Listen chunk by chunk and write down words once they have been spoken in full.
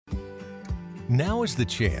Now is the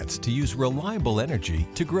chance to use reliable energy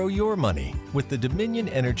to grow your money with the Dominion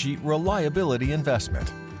Energy Reliability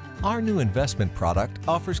Investment. Our new investment product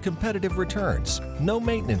offers competitive returns, no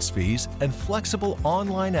maintenance fees, and flexible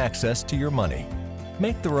online access to your money.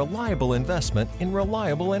 Make the reliable investment in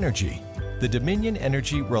reliable energy. The Dominion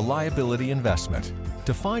Energy Reliability Investment.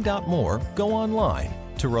 To find out more, go online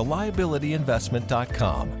to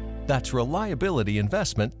reliabilityinvestment.com. That's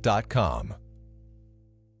reliabilityinvestment.com.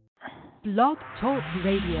 Blog Talk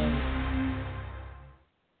Radio.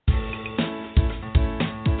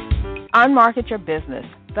 Unmarket Your Business,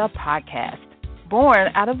 the podcast, born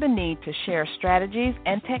out of the need to share strategies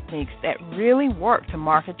and techniques that really work to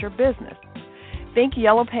market your business. Think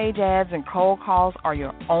Yellow Page ads and cold calls are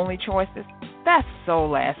your only choices? That's so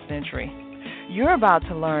last century. You're about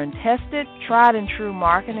to learn tested, tried and true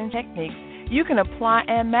marketing techniques you can apply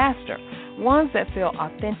and master, ones that feel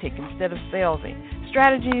authentic instead of salesy,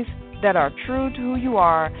 strategies that are true to who you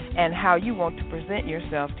are and how you want to present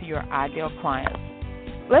yourself to your ideal clients.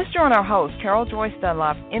 Let's join our host, Carol Joyce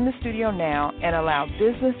Dunlop, in the studio now and allow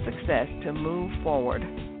business success to move forward.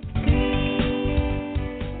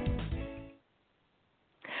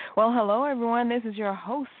 Well, hello, everyone. This is your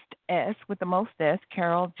hostess with the mostest,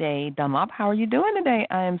 Carol J. Dunlop. How are you doing today?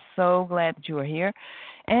 I am so glad that you are here.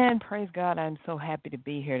 And praise God, I'm so happy to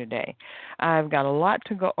be here today. I've got a lot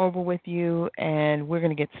to go over with you, and we're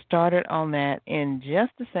going to get started on that in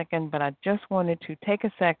just a second. But I just wanted to take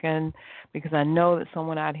a second because I know that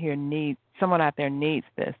someone out there needs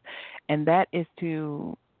this, and that is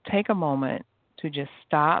to take a moment to just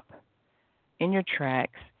stop in your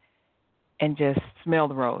tracks and just smell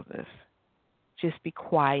the roses. Just be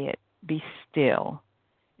quiet, be still,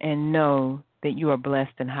 and know that you are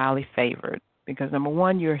blessed and highly favored. Because, number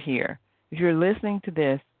one, you're here. If you're listening to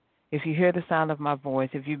this, if you hear the sound of my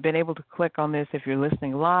voice, if you've been able to click on this, if you're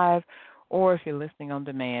listening live, or if you're listening on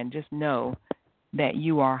demand, just know that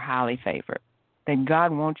you are highly favored, that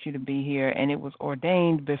God wants you to be here, and it was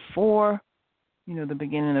ordained before, the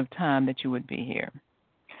beginning of time that you would be here.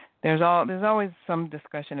 There's always some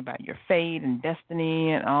discussion about your fate and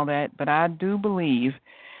destiny and all that, but I do believe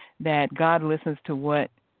that God listens to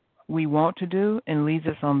what we want to do and leads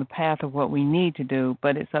us on the path of what we need to do,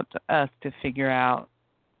 but it's up to us to figure out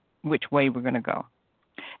which way we're going to go.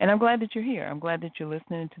 And I'm glad that you're here. I'm glad that you're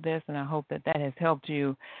listening to this, and I hope that that has helped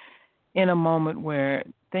you in a moment where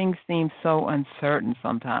things seem so uncertain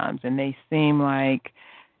sometimes, and they seem like,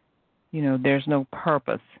 there's no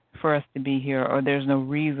purpose for us to be here, or there's no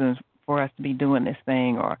reason for us to be doing this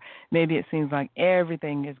thing, or maybe it seems like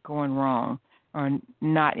everything is going wrong or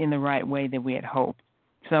not in the right way that we had hoped.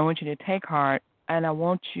 So I want you to take heart, and I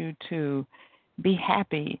want you to be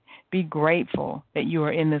happy, be grateful that you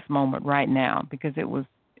are in this moment right now, because it was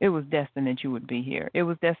destined that you would be here. It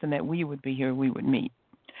was destined that we would be here, we would meet.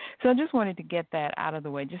 So I just wanted to get that out of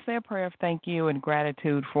the way. Just say a prayer of thank you and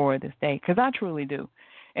gratitude for this day, because I truly do.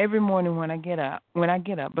 Every morning when I get up,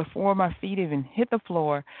 before my feet even hit the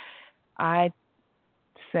floor, I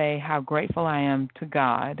say how grateful I am to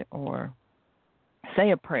God, or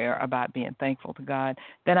say a prayer about being thankful to God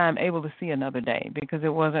that I'm able to see another day, because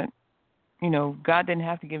it wasn't, God didn't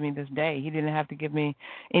have to give me this day. He didn't have to give me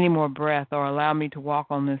any more breath or allow me to walk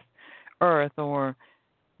on this earth or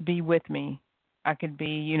be with me. I could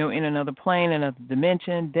be, in another plane, another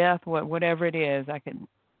dimension, death, whatever it is. I could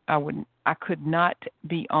not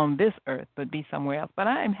be on this earth, but be somewhere else. But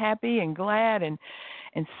I am happy and glad and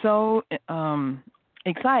so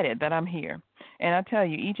excited that I'm here. And I tell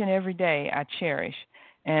you, each and every day I cherish,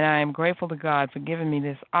 and I am grateful to God for giving me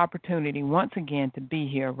this opportunity once again to be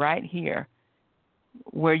here, right here,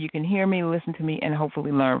 where you can hear me, listen to me, and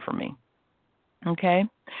hopefully learn from me. Okay?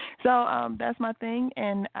 So that's my thing,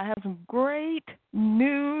 and I have some great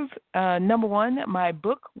news. Number one, my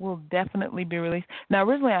book will definitely be released. Now,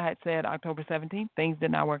 originally I had said October 17th. Things did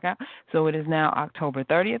not work out, so it is now October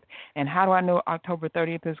 30th. And how do I know October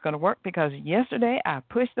 30th is going to work? Because yesterday I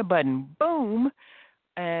pushed the button, boom,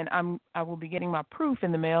 and I will be getting my proof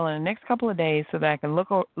in the mail in the next couple of days so that I can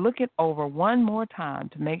look it over one more time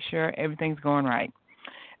to make sure everything's going right.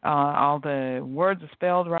 All the words are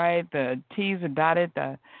spelled right, the T's are dotted,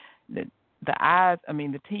 the I's,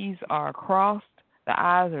 the T's are crossed, the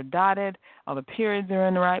I's are dotted, all the periods are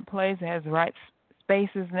in the right place, it has the right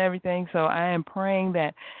spaces and everything. So I am praying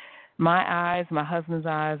that my eyes, my husband's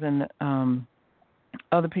eyes, and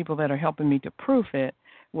other people that are helping me to proof it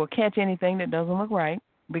will catch anything that doesn't look right,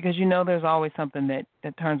 because there's always something that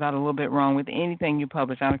turns out a little bit wrong with anything you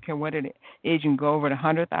publish. I don't care what it is. You can go over it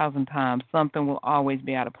 100,000 times. Something will always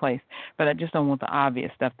be out of place. But I just don't want the obvious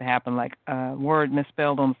stuff to happen, like a word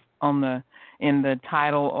misspelled in the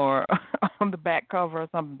title or on the back cover or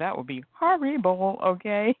something. That would be horrible,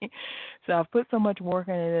 okay? So I've put so much work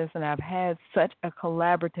into this, and I've had such a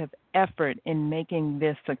collaborative effort in making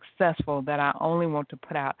this successful that I only want to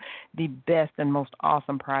put out the best and most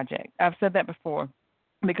awesome project. I've said that before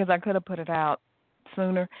because I could have put it out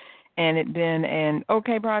sooner and it been an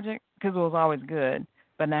okay project because it was always good.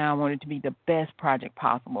 But now I want it to be the best project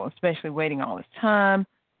possible, especially waiting all this time.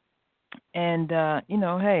 And,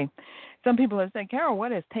 hey, some people have said, Carol,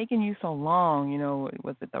 what has taken you so long?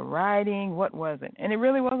 Was it the writing? What was it? And it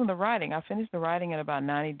really wasn't the writing. I finished the writing in about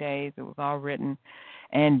 90 days. It was all written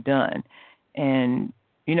and done. And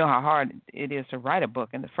you know how hard it is to write a book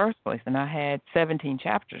in the first place. And I had 17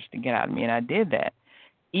 chapters to get out of me, and I did that.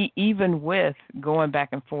 Even with going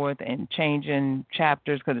back and forth and changing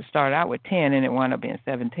chapters, because it started out with 10 and it wound up being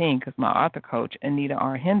 17 because my author coach, Anita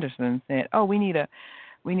R. Henderson, said, we need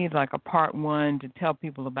like a part 1 to tell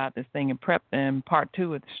people about this thing and prep them, part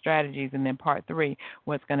 2 with the strategies, and then part 3,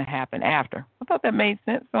 what's going to happen after. I thought that made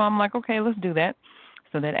sense, so I'm like, okay, let's do that.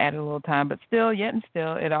 So that added a little time, but still,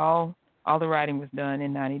 it all the writing was done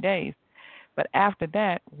in 90 days. But after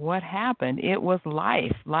that, what happened? It was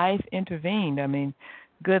life. Life intervened. I mean,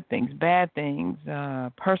 good things, bad things,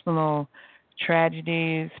 personal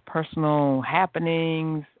tragedies, personal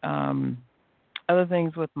happenings, other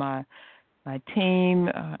things with my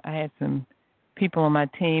team. I had some people on my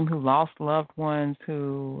team who lost loved ones,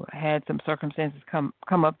 who had some circumstances come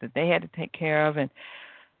up that they had to take care of, and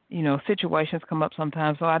situations come up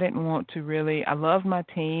sometimes. So I didn't want to really. I loved my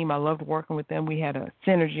team. I loved working with them. We had a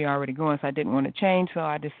synergy already going, so I didn't want to change. So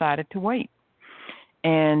I decided to wait.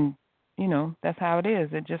 And that's how it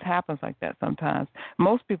is. It just happens like that sometimes.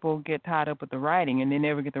 Most people get tied up with the writing and they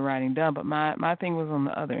never get the writing done, but my thing was on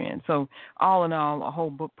the other end. So all in all, a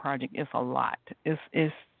whole book project is a lot.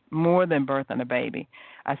 It's more than birthing a baby.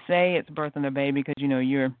 I say it's birthing a baby because,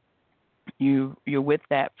 you're with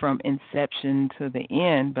that from inception to the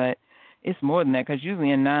end, but it's more than that because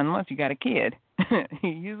usually in 9 months you got a kid.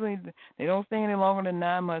 Usually they don't stay any longer than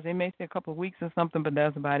 9 months. They may stay a couple of weeks or something, but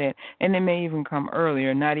that's about it. And they may even come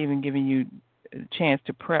earlier, not even giving you a chance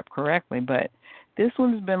to prep correctly. But this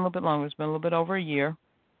one has been a little bit longer. It's been a little bit over a year,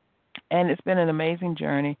 and it's been an amazing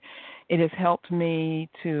journey. It has helped me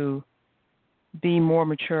to be more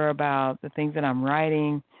mature about the things that I'm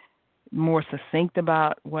writing, more succinct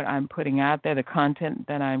about what I'm putting out there, the content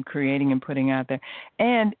that I'm creating and putting out there.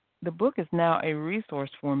 And the book is now a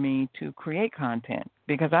resource for me to create content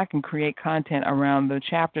because I can create content around the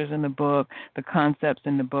chapters in the book, the concepts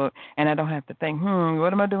in the book, and I don't have to think,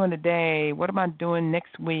 what am I doing today? What am I doing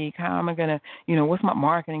next week? How am I going to, what's my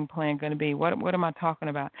marketing plan going to be? What am I talking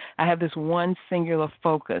about? I have this one singular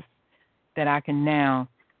focus that I can now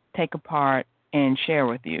take apart and share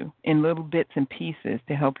with you in little bits and pieces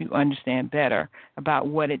to help you understand better about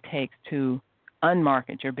what it takes to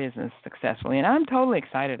unmarket your business successfully. And I'm totally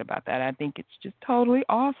excited about that. I think it's just totally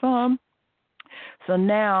awesome. So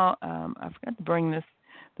now I forgot to bring this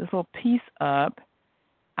little piece up.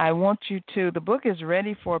 I want you to, the book is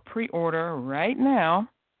ready for pre-order right now.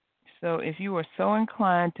 So if you are so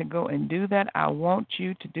inclined to go and do that, I want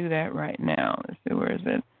you to do that right now. Let's see, where is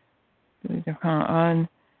it?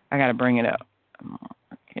 I got to bring it up.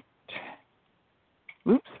 Okay.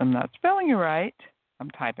 Oops, I'm not spelling it right. I'm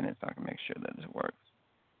typing it so I can make sure that it works.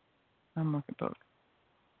 Unmarket book.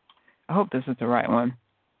 I hope this is the right one.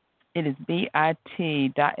 It is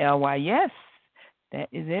bit.ly. Yes, that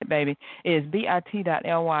is it, baby. It is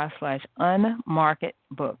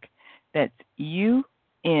bit.ly/unmarketbook. That's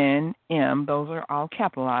UNM. Those are all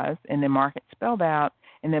capitalized, and then market spelled out,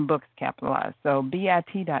 and then book is capitalized. So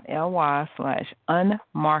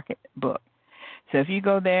bit.ly/unmarketbook. So if you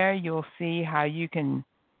go there, you'll see how you can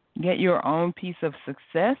get your own piece of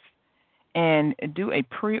success and do a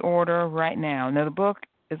pre-order right now. Now, the book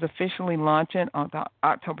is officially launching on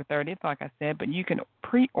October 30th, like I said, but you can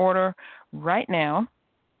pre-order right now,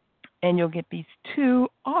 and you'll get these 2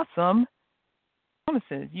 awesome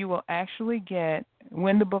bonuses. You will actually get,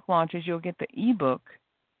 when the book launches, you'll get the ebook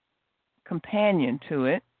companion to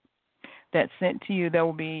it that's sent to you.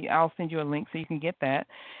 I'll send you a link so you can get that.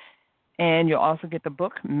 And you'll also get the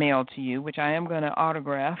book mailed to you, which I am going to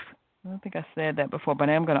autograph. I don't think I said that before, but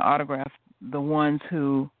I am going to autograph the ones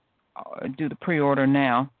who do the pre-order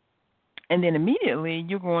now. And then immediately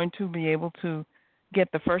you're going to be able to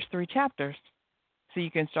get the first 3 chapters so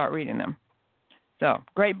you can start reading them. So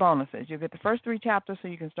great bonuses. You'll get the first 3 chapters so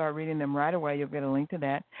you can start reading them right away. You'll get a link to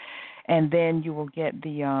that. And then you will get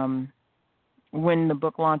the when the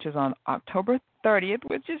book launches on October 30th,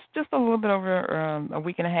 which is just a little bit over a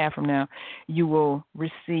week and a half from now, you will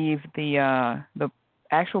receive the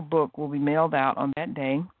actual book will be mailed out on that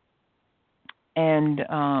day. and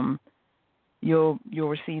you'll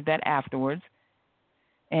receive that afterwards,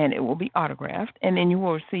 and it will be autographed. And then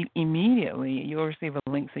you'll receive a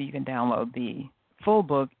link so you can download the full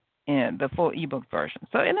book and the full ebook version.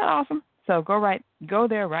 So isn't that awesome? So go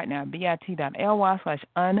there right now,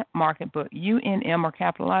 bit.ly/unmarketbook. UNM are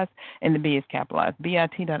capitalized and the B is capitalized.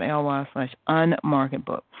 bit.ly/unmarketbook.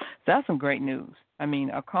 So that's some great news. I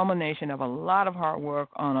mean, a culmination of a lot of hard work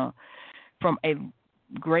from a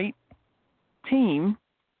great team.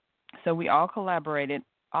 So we all collaborated,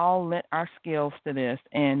 all lent our skills to this,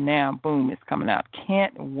 and now, boom, it's coming out.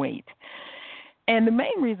 Can't wait. And the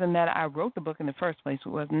main reason that I wrote the book in the first place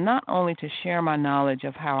was not only to share my knowledge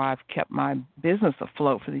of how I've kept my business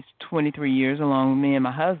afloat for these 23 years, along with me and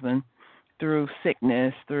my husband, through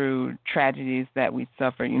sickness, through tragedies that we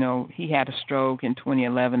suffered. You know, he had a stroke in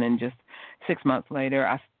 2011, and just 6 months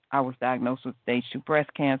later, I was diagnosed with stage 2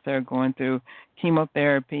 breast cancer, going through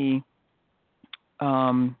chemotherapy.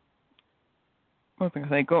 What was I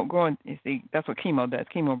going to say? Going, you see, that's what chemo does.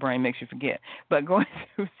 Chemo brain makes you forget. But going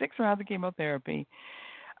through 6 rounds of chemotherapy,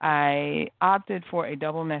 I opted for a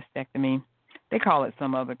double mastectomy. They call it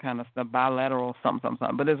some other kind of stuff, bilateral something,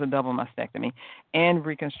 but it's a double mastectomy and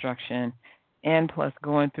reconstruction, and plus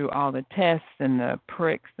going through all the tests and the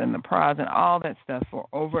pricks and the prods and all that stuff for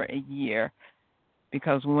over a year.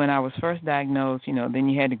 Because when I was first diagnosed, you know, then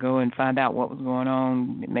you had to go and find out what was going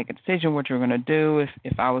on, make a decision what you were going to do,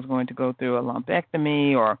 if I was going to go through a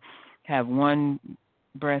lumpectomy or have one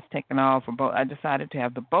breast taken off or both. I decided to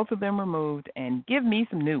have both of them removed and give me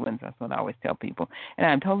some new ones. That's what I always tell people. And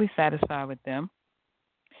I'm totally satisfied with them.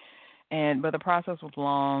 But the process was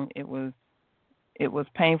long. It was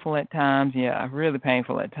painful at times. Yeah, really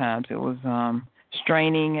painful at times. It was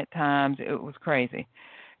straining at times. It was crazy.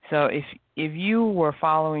 So if you were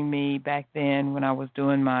following me back then when I was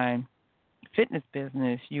doing my fitness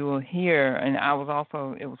business, you will hear, and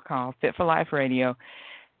it was called Fit for Life Radio,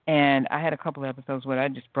 and I had a couple of episodes where I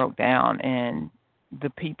just broke down, and the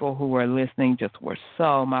people who were listening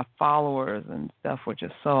my followers and stuff were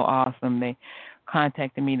just so awesome. They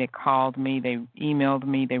contacted me, they called me, they emailed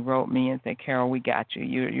me, they wrote me and said, Carol, we got you.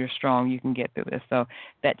 You're strong. You can get through this. So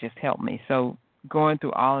that just helped me. So going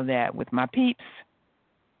through all of that with my peeps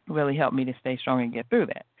really helped me to stay strong and get through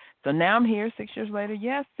that. So now I'm here 6 years later.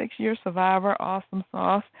 Yes, 6-year survivor, awesome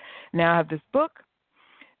sauce. Now I have this book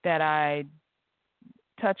that I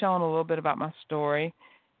touch on a little bit about my story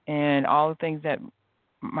and all the things that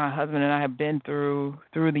my husband and I have been through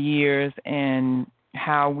the years and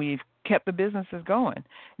how we've kept the businesses going.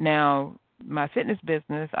 Now, my fitness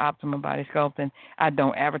business, Optimum Body Sculpting, I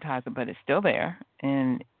don't advertise it, but it's still there,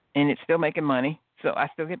 and it's still making money. So I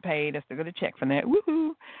still get paid. I still get a check from that.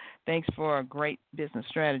 Woohoo! Thanks for great business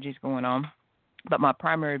strategies going on. But my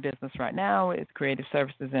primary business right now is Creative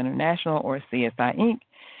Services International, or CSI Inc.,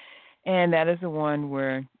 and that is the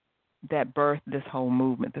one that birthed this whole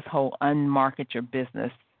movement, this whole unmarket your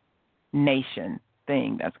business nation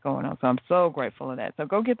thing that's going on. So I'm so grateful of that. So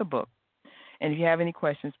go get the book. And if you have any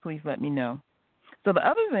questions, please let me know. So the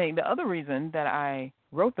other reason that I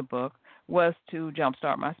wrote the book was to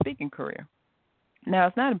jumpstart my speaking career. Now,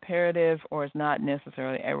 it's not imperative or it's not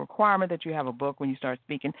necessarily a requirement that you have a book when you start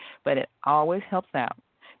speaking, but it always helps out.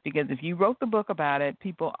 Because if you wrote the book about it,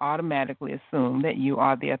 people automatically assume that you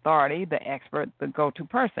are the authority, the expert, the go-to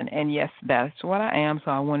person. And yes, that's what I am,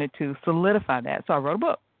 so I wanted to solidify that. So I wrote a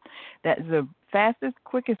book. That is the fastest,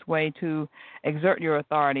 quickest way to exert your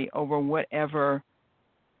authority over whatever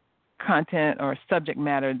content or subject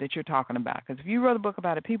matter that you're talking about. Because if you wrote a book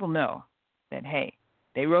about it, people know that, hey,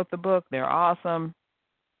 they wrote the book, they're awesome.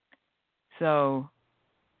 So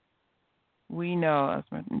we know,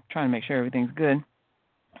 I'm trying to make sure everything's good.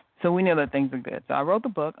 So we know that things are good. So I wrote the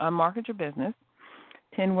book, Unmarket Your Business,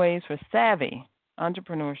 10 Ways for Savvy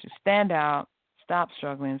Entrepreneurs to Stand Out, Stop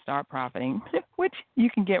Struggling, and Start Profiting, which you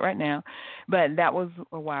can get right now. But that was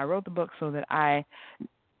why I wrote the book, so that I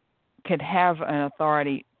could have an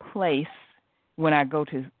authority place when I go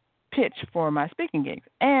to pitch for my speaking gigs.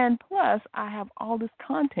 And plus, I have all this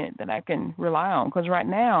content that I can rely on, because right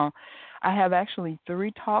now I have actually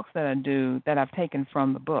 3 talks that I do that I've taken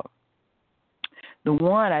from the book. The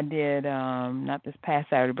one I did not this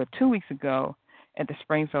past Saturday, but 2 weeks ago at the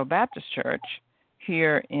Springfield Baptist Church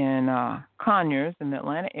here in Conyers in the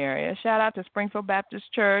Atlanta area. Shout out to Springfield Baptist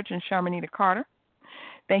Church and Sharmanita Carter.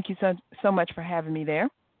 Thank you so much for having me there.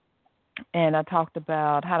 And I talked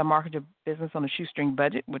about how to market your business on a shoestring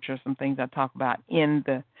budget, which are some things I talk about in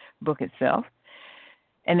the book itself.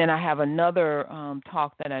 And then I have another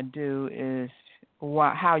talk that I do is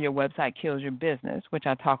how your website kills your business, which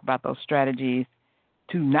I talk about those strategies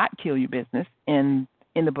to not kill your business in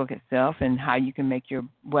in the book itself and how you can make your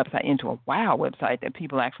website into a wow website that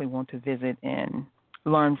people actually want to visit and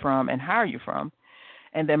learn from and hire you from.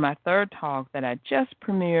 And then my third talk that I just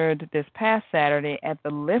premiered this past Saturday at the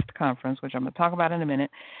Lift conference, which I'm going to talk about in a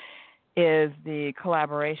minute, is the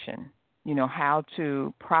collaboration, how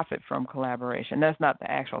to profit from collaboration. That's not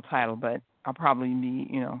the actual title, but I'll probably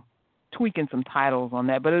be, tweaking some titles on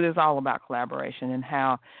that. But it is all about collaboration and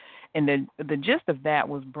how, and the gist of that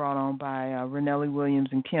was brought on by Renelli Williams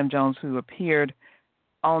and Kim Jones, who appeared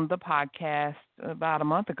on the podcast about a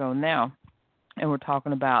month ago now. And we're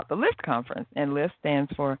talking about the Lift conference. And Lift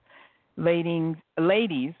stands for ladies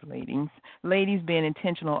being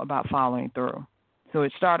intentional about following through. So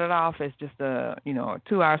it started off as just a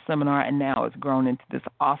 2-hour seminar, and now it's grown into this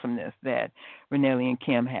awesomeness that Renelli and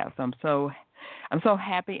Kim have. So I'm so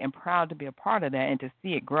happy and proud to be a part of that and to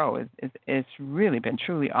see it grow. It's really been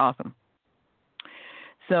truly awesome.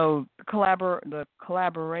 So the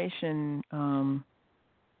collaboration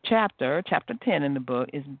chapter 10 in the book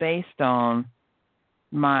is based on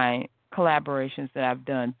my collaborations that I've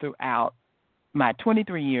done throughout my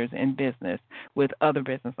 23 years in business with other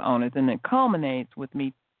business owners, and it culminates with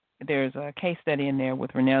me. There's a case study in there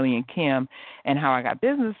with Renelli and Kim and how I got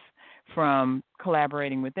business from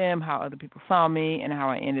collaborating with them, how other people saw me, and how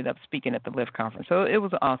I ended up speaking at the Lift conference. So it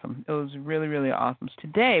was awesome. It was really, really awesome.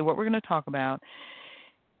 Today, what we're going to talk about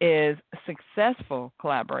is successful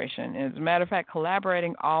collaboration. As a matter of fact,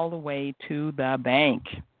 collaborating all the way to the bank.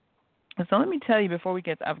 So let me tell you before we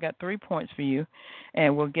I've got 3 points for you,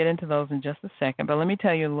 and we'll get into those in just a second. But let me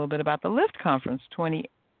tell you a little bit about the Lift Conference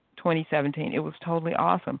 2017. It was totally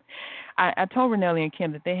awesome. I told Renelli and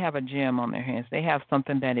Kim that they have a gem on their hands. They have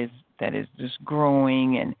something that is just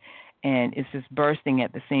growing and it's just bursting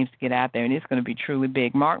at the seams to get out there, and it's going to be truly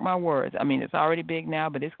big. Mark my words. I mean, it's already big now,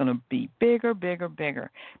 but it's going to be bigger, bigger,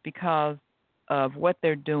 bigger because of what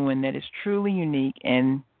they're doing that is truly unique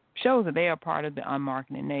and shows that they are part of the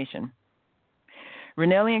Unmarketing Nation.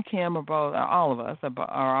 Renelli and Kim all of us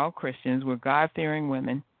are all Christians. We're God-fearing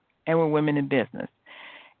women, and we're women in business.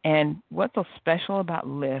 And what's so special about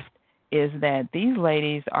Lift is that these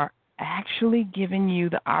ladies are actually giving you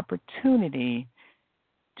the opportunity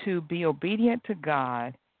to be obedient to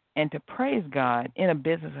God and to praise God in a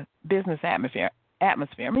business atmosphere.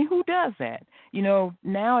 I mean, who does that?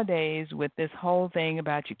 Nowadays with this whole thing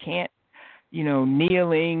about you can't,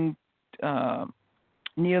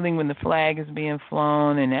 kneeling when the flag is being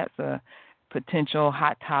flown, and that's a potential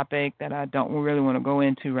hot topic that I don't really want to go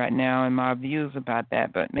into right now in my views about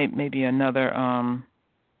that, but maybe another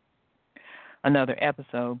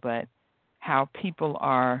episode. But how people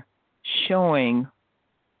are showing,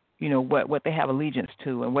 what they have allegiance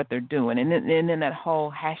to and what they're doing, and then that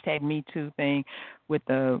whole #MeToo thing with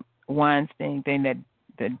the Weinstein thing, that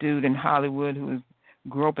the dude in Hollywood who was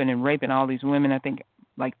groping and raping all these women. I think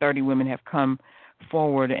like 30 women have come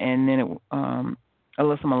forward, and then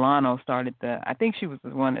Alyssa Milano started I think she was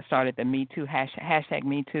the one that started the Me Too,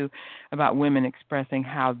 #MeToo, about women expressing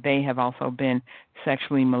how they have also been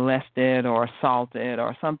sexually molested or assaulted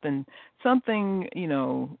or something,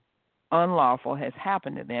 unlawful has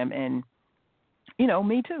happened to them. And,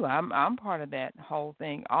 me too. I'm part of that whole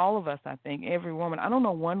thing. All of us, I think, every woman. I don't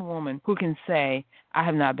know one woman who can say, I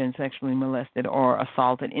have not been sexually molested or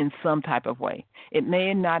assaulted in some type of way. It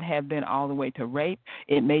may not have been all the way to rape.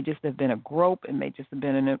 It may just have been a grope. It may just have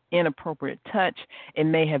been an inappropriate touch. It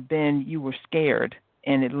may have been you were scared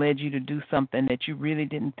and it led you to do something that you really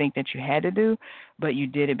didn't think that you had to do, but you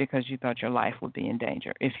did it because you thought your life would be in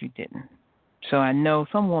danger if you didn't. So I know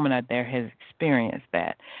some woman out there has experienced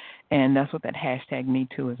that. And that's what that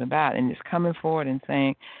 #MeToo is about. And just coming forward and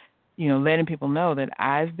saying, letting people know that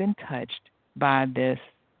I've been touched by this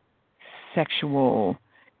sexual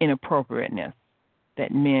inappropriateness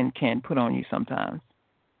that men can put on you sometimes.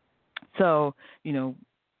 So,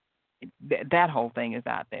 that whole thing is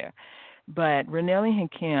out there. But Renelli and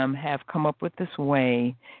Kim have come up with this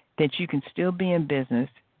way that you can still be in business,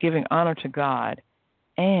 giving honor to God,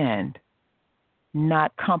 and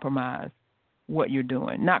not compromise what you're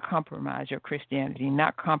doing, not compromise your Christianity,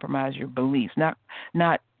 not compromise your beliefs, not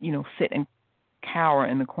sit and cower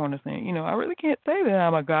in the corner saying, I really can't say that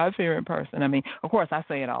I'm a God-fearing person. I mean, of course, I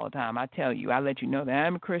say it all the time. I tell you, I let you know that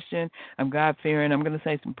I'm a Christian, I'm God-fearing, I'm going to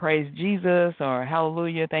say some praise Jesus or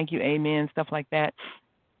hallelujah, thank you, amen, stuff like that,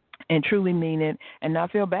 and truly mean it and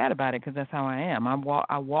not feel bad about it because that's how I am. I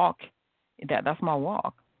walk, that's my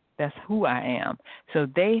walk. That's who I am. So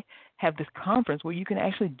they have this conference where you can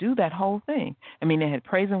actually do that whole thing. I mean, they had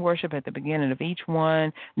praise and worship at the beginning of each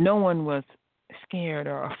one. No one was scared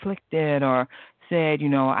or afflicted or said,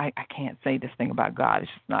 I can't say this thing about God.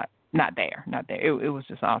 It's just not not there, not there. It was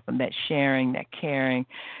just awesome. That sharing, that caring,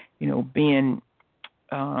 being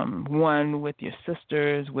one with your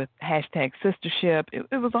sisters with hashtag sistership.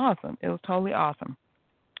 It was awesome. It was totally awesome.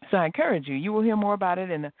 So I encourage you. You will hear more about it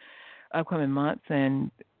in the upcoming months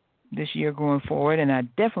and this year going forward. And I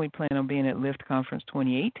definitely plan on being at Lift Conference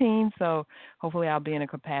 2018. So hopefully I'll be in a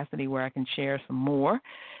capacity where I can share some more.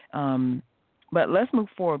 But let's move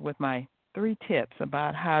forward with my 3 tips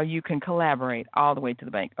about how you can collaborate all the way to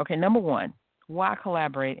the bank. Okay, number 1, why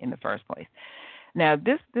collaborate in the first place? Now,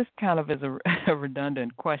 this kind of is a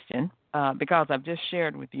redundant question because I've just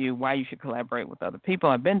shared with you why you should collaborate with other people.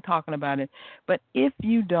 I've been talking about it. But if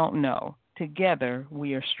you don't know, together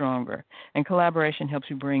we are stronger. And collaboration helps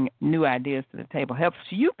you bring new ideas to the table, helps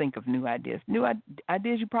you think of new ideas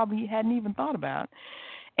you probably hadn't even thought about.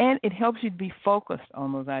 And it helps you to be focused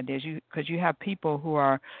on those ideas because you have people who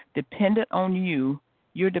are dependent on you.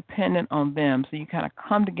 You're dependent on them. So you kind of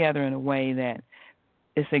come together in a way that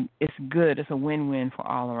it's good. It's a win-win for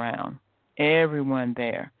all around, everyone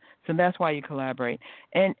there. So that's why you collaborate.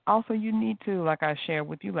 And also you need to, like I shared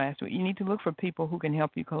with you last week, you need to look for people who can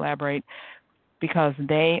help you collaborate because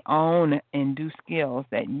they own and do skills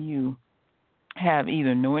that you have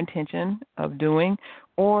either no intention of doing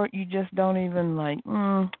or you just don't even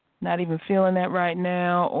not even feeling that right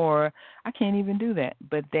now, or I can't even do that,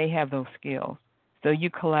 but they have those skills. So you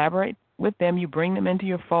collaborate with them, you bring them into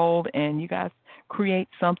your fold, and you guys create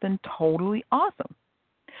something totally awesome.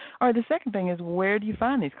 All right, the second thing is, where do you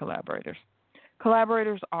find these collaborators?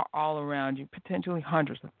 Collaborators are all around you, potentially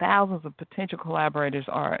hundreds of thousands of potential collaborators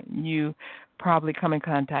you probably come in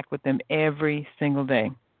contact with them every single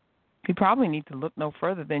day. You probably need to look no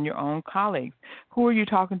further than your own colleagues. Who are you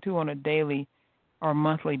talking to on a daily or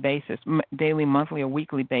monthly basis, daily, monthly, or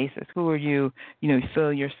weekly basis? Who are you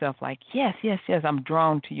feel yourself like, yes, I'm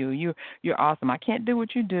drawn to you. You're awesome. I can't do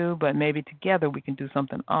what you do, but maybe together we can do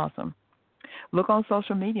something awesome. Look on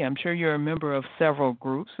social media. I'm sure you're a member of several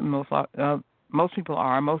groups. Most people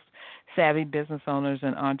are. Most savvy business owners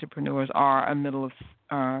and entrepreneurs are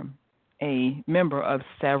a member of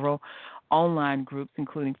several online groups,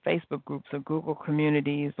 including Facebook groups or Google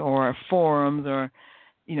communities or forums or,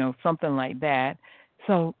 something like that.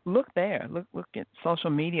 So look there. Look at social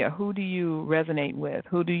media. Who do you resonate with?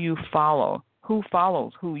 Who do you follow? Who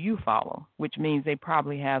follows who you follow, which means they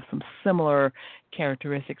probably have some similar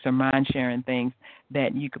characteristics or mind-sharing things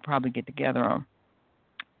that you could probably get together on.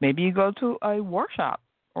 Maybe you go to a workshop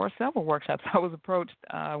or several workshops. I was approached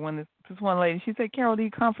when this one lady, she said, Carol, do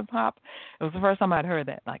you conference hop? It was the first time I'd heard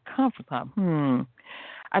that, like conference hop.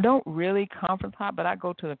 I don't really conference hop, but I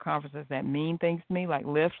go to the conferences that mean things to me, like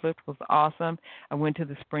Lift. Lift was awesome. I went to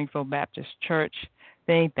the Springfield Baptist Church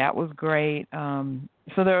thing. That was great.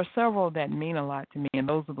 So there are several that mean a lot to me, and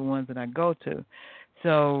those are the ones that I go to.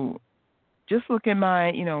 So just look at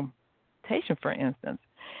my, presentation, for instance.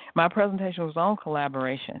 My presentation was on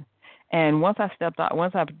collaboration. And once I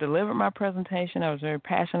delivered my presentation, I was very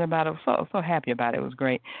passionate about it. I was so happy about it. It was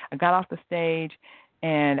great. I got off the stage,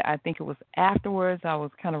 and I think it was afterwards I was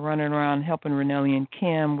kind of running around helping Renelli and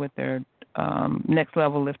Kim with their Next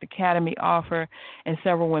Level Lift Academy offer, and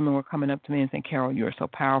several women were coming up to me and saying, Carol, you are so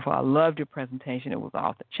powerful. I loved your presentation. It was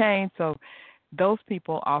off the chain. So those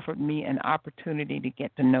people offered me an opportunity to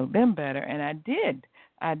get to know them better, and I did.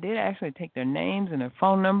 I did actually take their names and their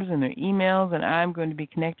phone numbers and their emails, and I'm going to be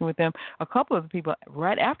connecting with them. A couple of the people,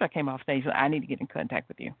 right after I came off stage, said, I need to get in contact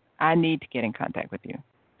with you. I need to get in contact with you.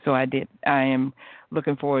 So I did. I am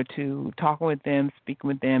looking forward to talking with them, speaking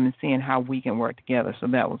with them, and seeing how we can work together. So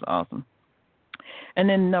that was awesome. And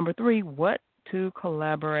then number 3, what to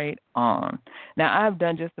collaborate on. Now, I've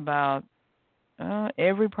done just about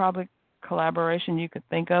every probably collaboration you could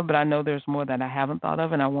think of, but I know there's more that I haven't thought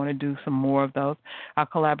of, and I want to do some more of those. I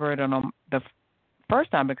collaborated on the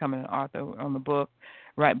first time becoming an author on the book,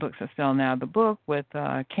 Write Books That Sell Now, the book with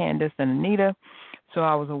Candace and Anita. So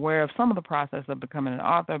I was aware of some of the process of becoming an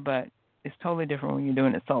author, but it's totally different when you're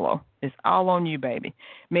doing it solo. It's all on you, baby.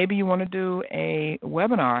 Maybe you want to do a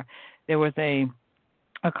webinar. There was a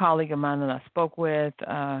colleague of mine that I spoke with.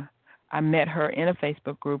 I met her in a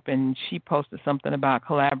Facebook group, and she posted something about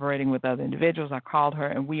collaborating with other individuals. I called her,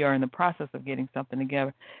 and we are in the process of getting something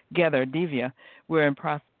together. Divya, we're in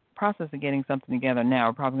process of getting something together now.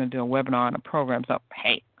 We're probably going to do a webinar and a program. So,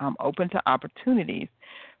 hey, I'm open to opportunities.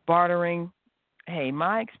 Bartering, hey,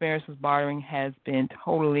 my experience with bartering has been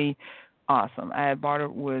totally awesome. I have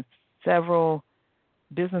bartered with several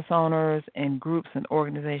business owners and groups and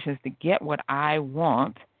organizations to get what I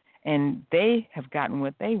want, and they have gotten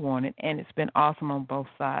what they wanted, and it's been awesome on both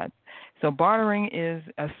sides. So bartering is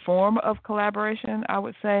a form of collaboration, I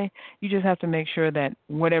would say. You just have to make sure that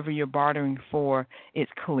whatever you're bartering for is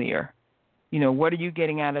clear. What are you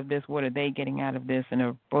getting out of this? What are they getting out of this? And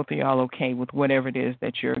are both of y'all okay with whatever it is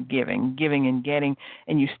that you're giving and getting,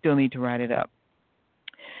 and you still need to write it up.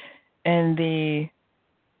 And the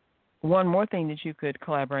one more thing that you could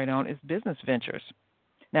collaborate on is business ventures.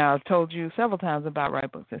 Now, I've told you several times about Write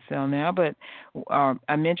Books That Sell Now, but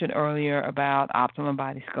I mentioned earlier about Optimum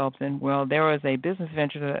Body Sculpting. Well, there was a business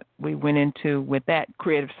venture that we went into with that.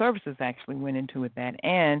 Creative Services actually went into with that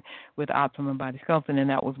and with Optimum Body Sculpting, and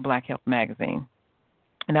that was Black Health Magazine.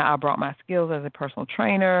 Now, I brought my skills as a personal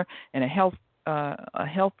trainer and a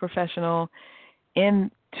health professional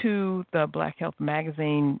into the Black Health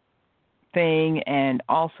Magazine thing, and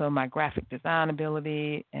also my graphic design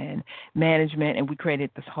ability and management, and we created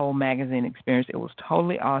this whole magazine experience. It was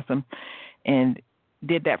totally awesome, and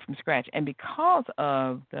did that from scratch. And because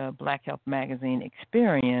of the Black Health Magazine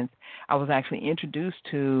experience, I was actually introduced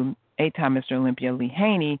to 8-time Mr. Olympia Lee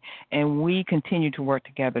Haney, and we continue to work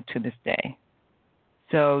together to this day.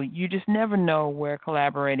 So you just never know where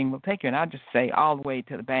collaborating will take you. And I'll just say all the way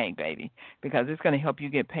to the bank, baby, because it's going to help you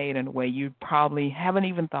get paid in a way you probably haven't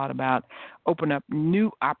even thought about, open up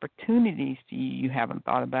new opportunities to you haven't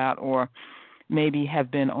thought about, or maybe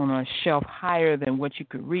have been on a shelf higher than what you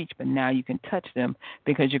could reach, but now you can touch them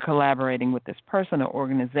because you're collaborating with this person or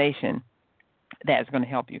organization that's going to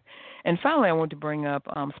help you. And finally, I want to bring up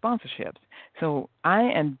sponsorships. So I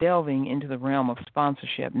am delving into the realm of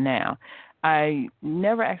sponsorship now. I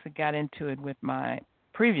never actually got into it with my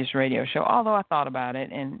previous radio show, although I thought about it,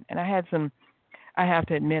 and I had some, I have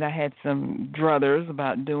to admit, I had some druthers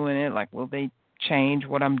about doing it, like, will they change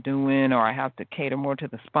what I'm doing, or I have to cater more to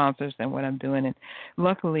the sponsors than what I'm doing. And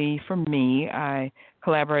luckily for me, I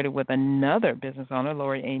collaborated with another business owner,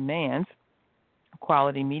 Lori A. Nance,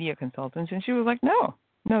 Quality Media Consultants, and she was like, no,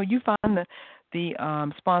 you find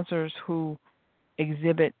the sponsors who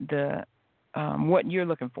exhibit the what you're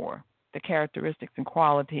looking for, the characteristics and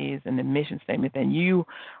qualities and the mission statement that you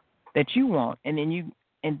want, and then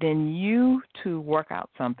you two work out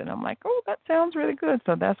something. I'm like, oh, that sounds really good.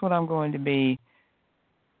 So that's what I'm going to be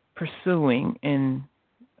pursuing in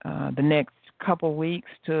the next couple weeks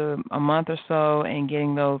to a month or so, and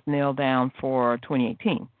getting those nailed down for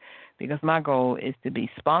 2018. Because my goal is to be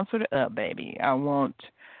sponsored up, baby. I want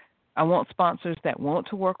sponsors that want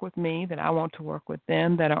to work with me, that I want to work with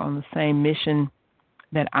them, that are on the same mission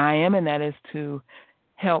that I am, and that is to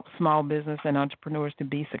help small business and entrepreneurs to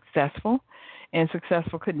be successful. And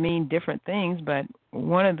successful could mean different things, but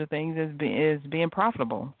one of the things is being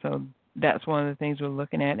profitable. So that's one of the things we're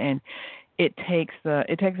looking at, and it takes a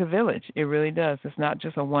village. It really does. It's not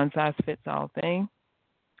just a one-size-fits-all thing.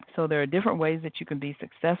 So there are different ways that you can be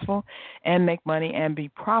successful and make money and be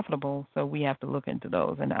profitable. So we have to look into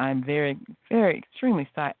those, and I'm very, very extremely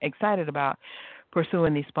excited about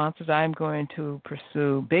pursuing these sponsors. I'm going to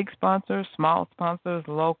pursue big sponsors, small sponsors,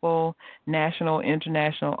 local, national,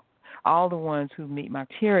 international, all the ones who meet my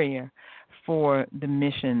criteria for the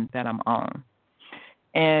mission that I'm on.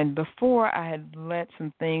 And before, I had let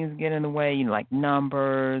some things get in the way, like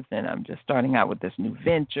numbers, and I'm just starting out with this new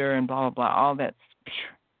venture and blah, blah, blah.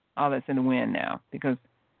 All that's in the wind now, because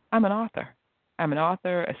I'm an author. I'm an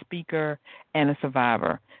author, a speaker, and a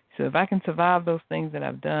survivor. So if I can survive those things that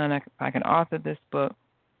I've done, if I can author this book,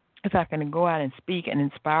 if I can go out and speak and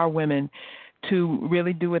inspire women to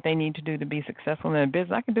really do what they need to do to be successful in their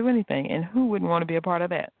business, I can do anything. And who wouldn't want to be a part of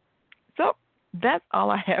that? So that's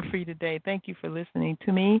all I have for you today. Thank you for listening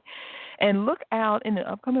to me. And look out in the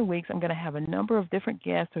upcoming weeks. I'm going to have a number of different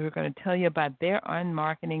guests who are going to tell you about their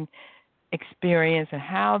unmarketing experience and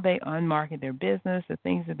how they unmarket their business, the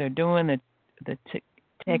things that they're doing, the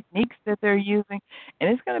techniques that they're using, and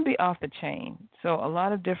it's going to be off the chain. So a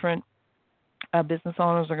lot of different business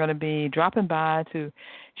owners are going to be dropping by to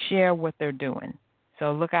share what they're doing.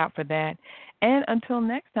 So look out for that. And until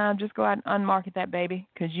next time, just go out and unmarket that baby,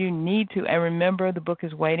 because you need to. And remember, the book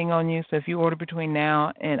is waiting on you. So if you order between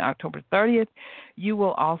now and October 30th, you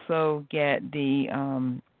will also get the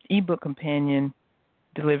ebook companion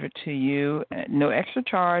delivered to you at no extra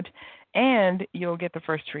charge, and you'll get the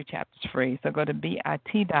first 3 chapters free. So go to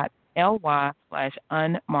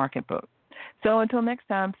bit.ly/unmarketbook. So until next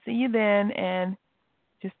time, see you then, and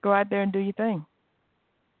just go out there and do your thing.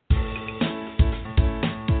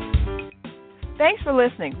 Thanks for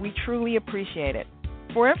listening. We truly appreciate it.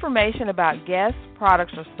 For information about guests,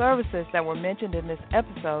 products, or services that were mentioned in this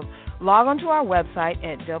episode, log on to our website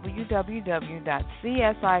at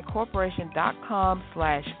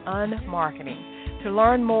www.csicorporation.com/unmarketing. To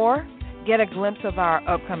learn more, get a glimpse of our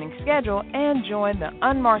upcoming schedule, and join the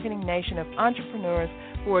unmarketing nation of entrepreneurs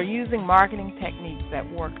who are using marketing techniques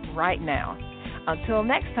that work right now. Until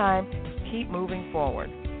next time, keep moving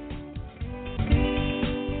forward.